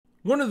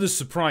One of the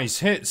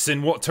surprise hits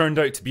in what turned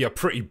out to be a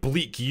pretty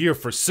bleak year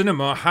for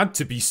cinema had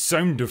to be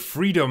Sound of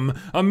Freedom,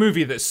 a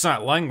movie that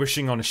sat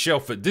languishing on a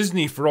shelf at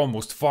Disney for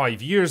almost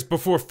 5 years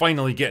before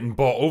finally getting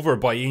bought over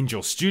by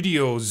Angel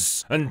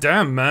Studios. And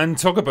damn man,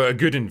 talk about a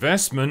good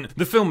investment.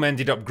 The film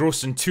ended up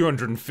grossing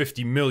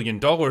 $250 million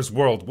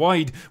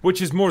worldwide,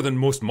 which is more than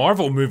most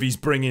Marvel movies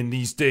bring in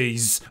these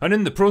days. And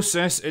in the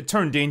process, it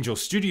turned Angel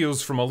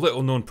Studios from a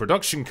little known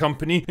production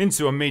company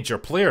into a major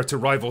player to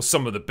rival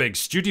some of the big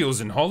studios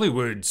in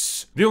Hollywood.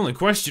 The only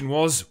question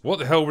was, what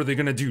the hell were they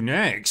gonna do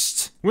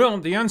next? Well,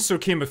 the answer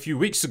came a few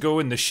weeks ago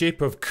in the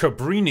shape of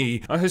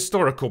Cabrini, a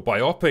historical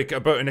biopic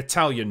about an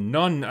Italian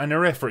nun and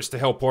her efforts to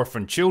help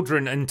orphan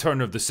children in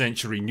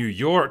turn-of-the-century New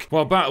York,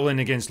 while battling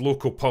against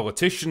local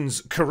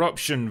politicians,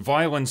 corruption,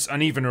 violence,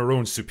 and even her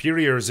own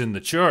superiors in the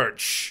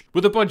church.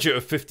 With a budget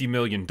of $50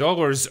 million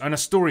and a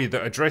story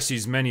that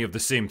addresses many of the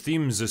same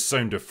themes as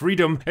Sound of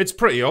Freedom, it's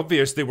pretty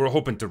obvious they were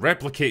hoping to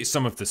replicate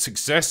some of the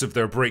success of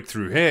their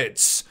breakthrough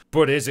hits.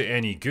 But is it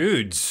any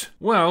good?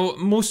 Well,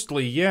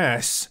 mostly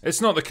yes.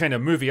 It's not the kind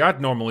of movie I'd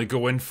normally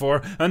go in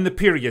for, and the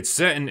period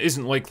setting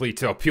isn't likely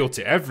to appeal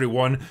to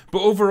everyone,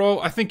 but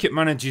overall I think it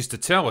manages to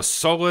tell a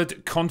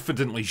solid,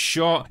 confidently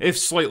shot, if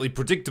slightly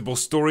predictable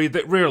story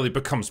that rarely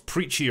becomes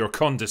preachy or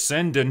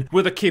condescending,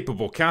 with a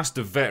capable cast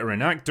of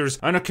veteran actors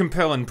and a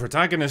compelling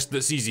protagonist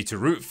that's easy to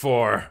root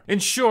for. In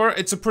short,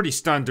 it's a pretty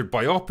standard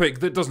biopic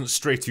that doesn't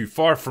stray too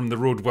far from the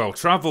road well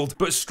travelled,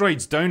 but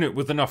strides down it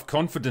with enough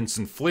confidence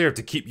and flair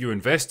to keep you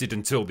invested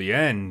until the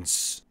end.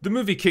 The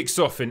movie kicks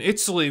off in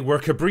Italy, where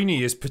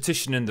Cabrini is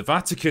petitioning the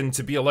Vatican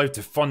to be allowed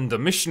to fund a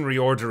missionary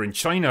order in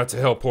China to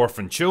help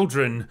orphan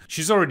children.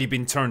 She's already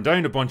been turned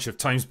down a bunch of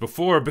times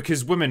before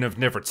because women have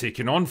never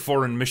taken on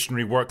foreign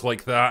missionary work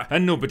like that,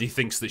 and nobody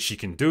thinks that she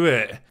can do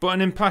it. But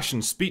an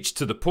impassioned speech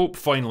to the Pope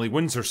finally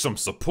wins her some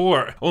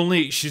support,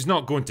 only she's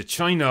not going to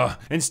China.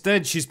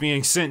 Instead, she's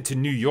being sent to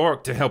New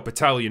York to help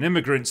Italian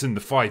immigrants in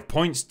the 5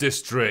 Points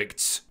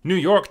district. New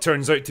York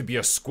turns out to be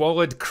a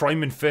squalid,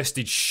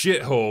 crime-infested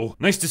shithole.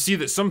 Nice to see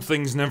that some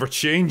things never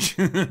change.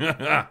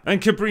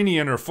 And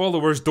Cabrini and her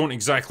followers don't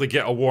exactly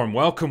get a warm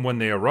welcome when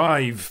they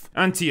arrive.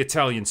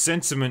 Anti-Italian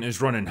sentiment is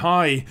running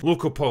high,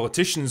 local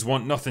politicians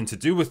want nothing to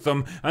do with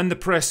them, and the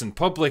press and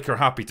public are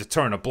happy to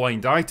turn a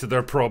blind eye to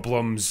their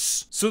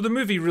problems. So the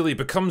movie really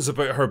becomes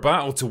about her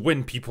battle to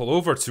win people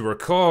over to her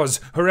cause,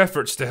 her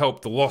efforts to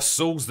help the lost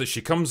souls that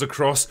she comes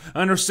across,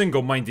 and her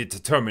single-minded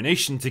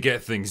determination to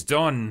get things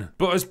done.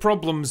 But as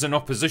problems and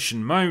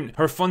opposition mount,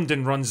 her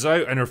funding runs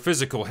out and her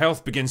physical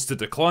health begins to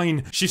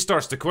decline, she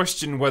starts to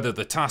question whether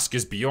the task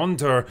is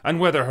beyond her, and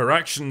whether her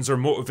actions are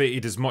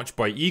motivated as much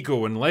by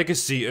ego and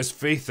legacy as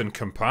faith and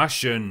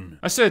compassion.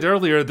 I said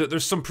earlier that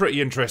there's some pretty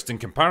interesting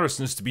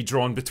comparisons to be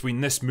drawn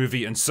between this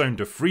movie and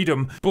Sound of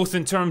Freedom, both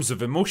in terms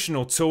of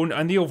emotional tone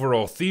and the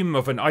overall theme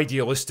of an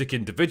idealistic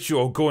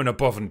individual going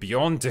above and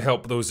beyond to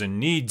help those in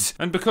need.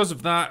 And because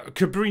of that,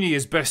 Cabrini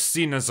is best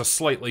seen as a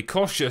slightly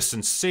cautious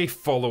and safe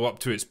follow-up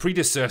to its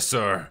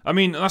predecessor. I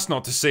mean, that's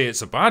not to say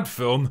it's a bad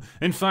film.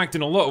 In fact,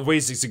 in a lot of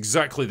ways it's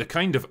exactly the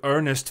kind of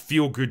earnest,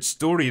 feel-good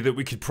story that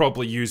we could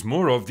probably use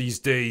more of these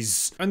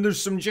days. And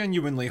there's some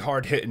genuinely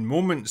hard-hitting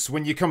moments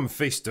when you come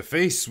face to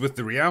face with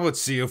the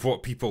reality of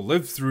what people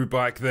lived through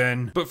back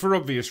then, but for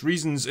obvious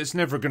reasons it's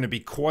never going to be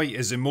quite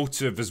as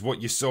emotive as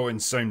what you saw in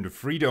Sound of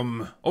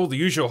Freedom. All the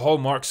usual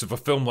hallmarks of a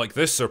film like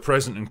this are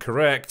present and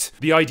correct.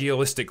 The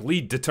idealistic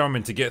lead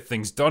determined to get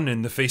things done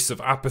in the face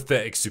of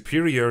apathetic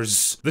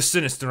superiors, the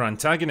sinister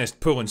antagonist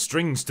pulling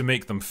strings to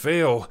make them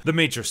fail, the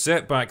major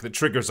setback that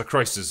triggers a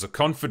crisis of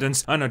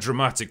confidence and a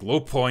dramatic low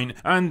point,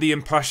 and the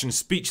impassioned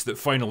speech that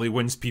finally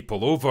wins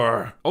people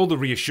over. All the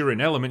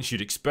reassuring elements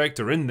you'd expect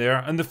are in there,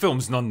 and the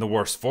film's none the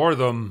worse for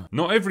them.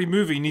 Not every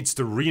movie needs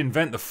to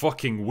reinvent the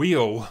fucking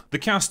wheel. The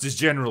cast is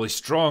generally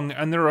strong,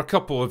 and there are a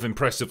couple of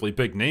impressively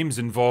big names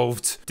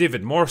involved.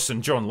 David Morse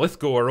and John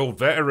Lithgow are old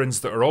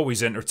veterans that are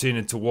always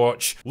entertaining to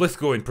watch.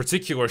 Lithgow in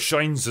particular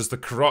shines as the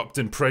corrupt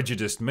and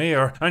prejudiced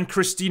mayor, and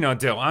Christina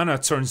Del Anna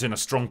turns in a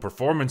strong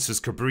performance as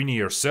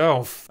Cabrini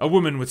herself, a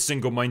woman with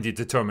single-minded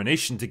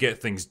determination to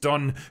get things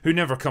done, who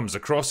never comes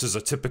across as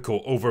a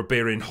typical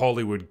overbearing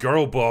Hollywood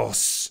girl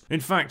boss. In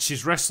fact,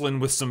 she's wrestling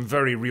with some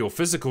very real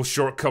physical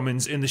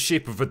shortcomings in the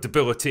shape of a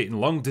debilitating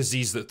lung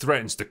disease that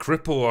threatens to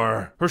cripple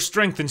her. Her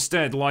strength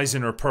instead lies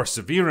in her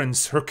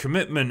perseverance, her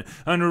commitment,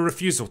 and her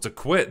refusal to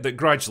quit that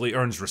gradually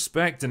earns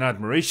respect and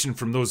admiration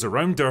from those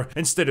around her,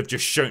 instead of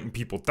just shouting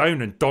people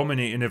down and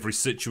dominating every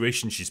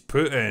situation she's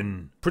put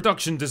in.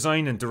 Production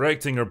design and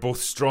directing are both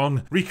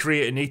strong.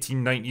 Recreating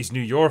 1890s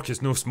New York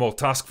is no small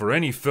task for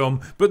any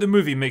film, but the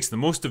movie makes the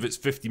most of its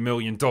 $50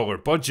 million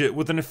budget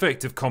with an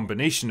effective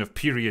combination of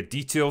period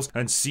details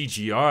and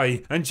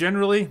CGI, and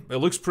generally, it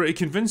looks pretty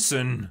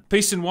convincing.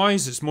 Pacing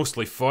wise, it's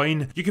mostly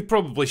fine. You could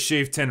probably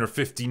shave 10 or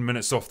 15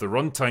 minutes off the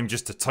runtime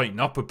just to tighten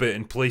up a bit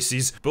in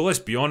places, but let's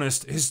be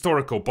honest,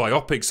 historical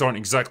biopics aren't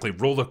exactly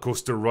roller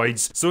coaster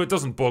rides, so it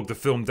doesn't bog the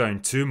film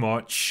down too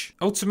much.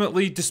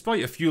 Ultimately,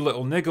 despite a few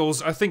little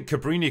niggles, I think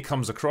Cabrini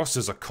comes across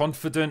as a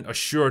confident,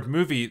 assured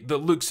movie that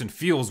looks and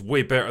feels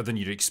way better than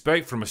you'd expect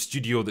right from a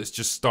studio that's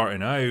just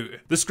starting out.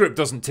 The script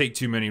doesn't take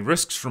too many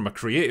risks from a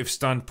creative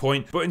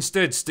standpoint, but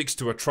instead sticks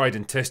to a tried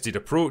and tested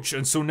approach,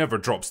 and so never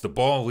drops the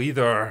ball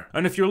either.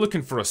 And if you're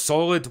looking for a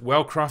solid,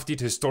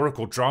 well-crafted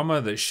historical drama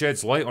that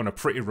sheds light on a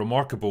pretty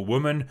remarkable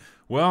woman,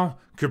 well,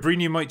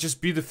 Cabrini might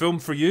just be the film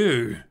for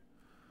you.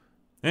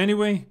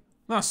 Anyway,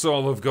 that's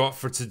all I've got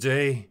for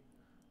today.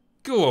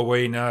 Go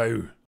away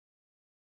now.